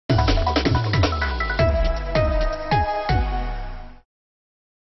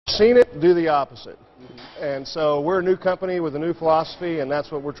seen it do the opposite. And so we're a new company with a new philosophy, and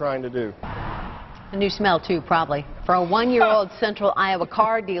that's what we're trying to do. A new smell, too, probably. For a one-year-old Central Iowa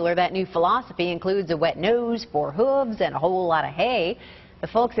car dealer, that new philosophy includes a wet nose, 4 hooves, and a whole lot of hay. The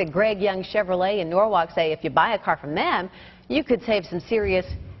folks at Greg Young Chevrolet in Norwalk say if you buy a car from them, you could save some serious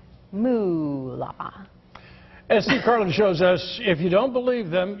moolah. As Steve Carlin shows us, if you don't believe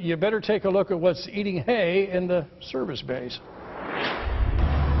them, you better take a look at what's eating hay in the service bays.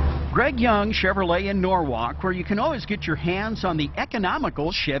 Greg Young Chevrolet in Norwalk, where you can always get your hands on the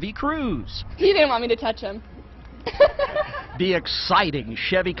economical Chevy Cruze. He didn't want me to touch him. The exciting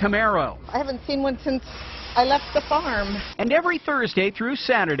Chevy Camaro. I haven't seen one since I left the farm. And every Thursday through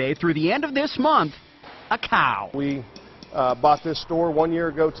Saturday through the end of this month, a cow. We bought this store 1 year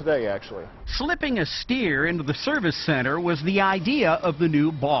ago today, actually. Slipping a steer into the service center was the idea of the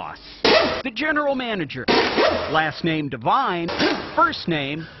new boss. The general manager. Last name Divine, first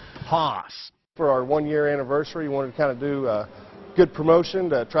name Haas. For our 1 year anniversary, we wanted to kind of do a good promotion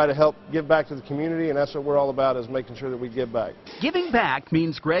to try to help give back to the community, and that's what we're all about, is making sure that we give back. Giving back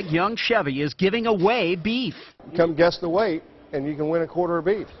means Greg Young Chevy is giving away beef. Come guess the weight, and you can win a quarter of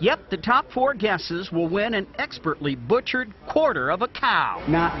beef. Yep, the top 4 guesses will win an expertly butchered quarter of a cow.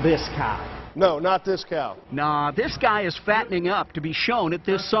 Not this cow. No, not this cow. Nah, this guy is fattening up to be shown at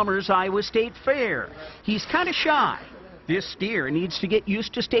this summer's Iowa State Fair. He's kind of shy. This steer needs to get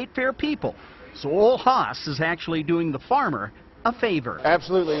used to State Fair people. So old Haas is actually doing the farmer a favor.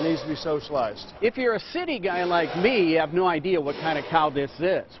 Absolutely, it needs to be socialized. If you're a city guy like me, you have no idea what kind of cow this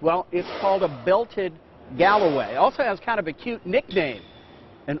is. Well, it's called a belted Galloway. Also has kind of a cute nickname,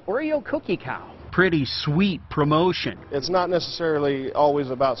 an Oreo cookie cow. Pretty sweet promotion. It's not necessarily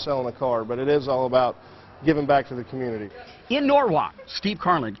always about selling a car, but it is all about giving back to the community. In Norwalk, Steve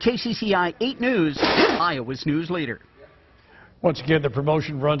Carlin, KCCI 8 News, Iowa's news leader. Once again, the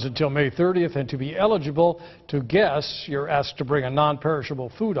promotion runs until May 30th, and to be eligible to guess, you're asked to bring a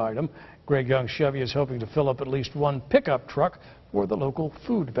non-perishable food item. Greg Young Chevy is hoping to fill up at least 1 pickup truck for the local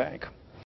food bank.